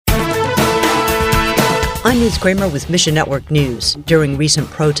I'm Ruth Kramer with Mission Network News. During recent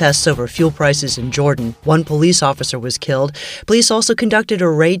protests over fuel prices in Jordan, one police officer was killed. Police also conducted a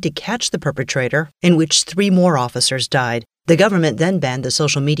raid to catch the perpetrator, in which 3 more officers died. The government then banned the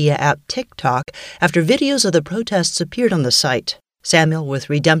social media app TikTok after videos of the protests appeared on the site. Samuel with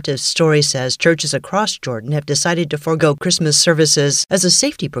Redemptive Story says churches across Jordan have decided to forego Christmas services as a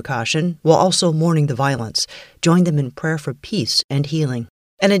safety precaution while also mourning the violence. Join them in prayer for peace and healing.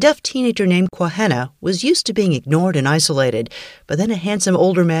 And a deaf teenager named Quahena was used to being ignored and isolated, but then a handsome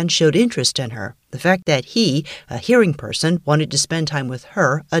older man showed interest in her. The fact that he, a hearing person, wanted to spend time with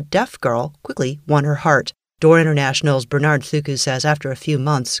her, a deaf girl, quickly won her heart. Door International's Bernard Thuku says after a few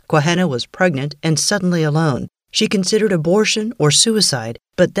months, Quahena was pregnant and suddenly alone. She considered abortion or suicide,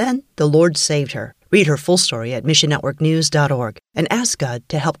 but then the Lord saved her. Read her full story at missionnetworknews.org and ask God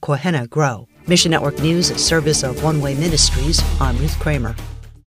to help Quahena grow. Mission Network News, a service of One Way Ministries. I'm Ruth Kramer.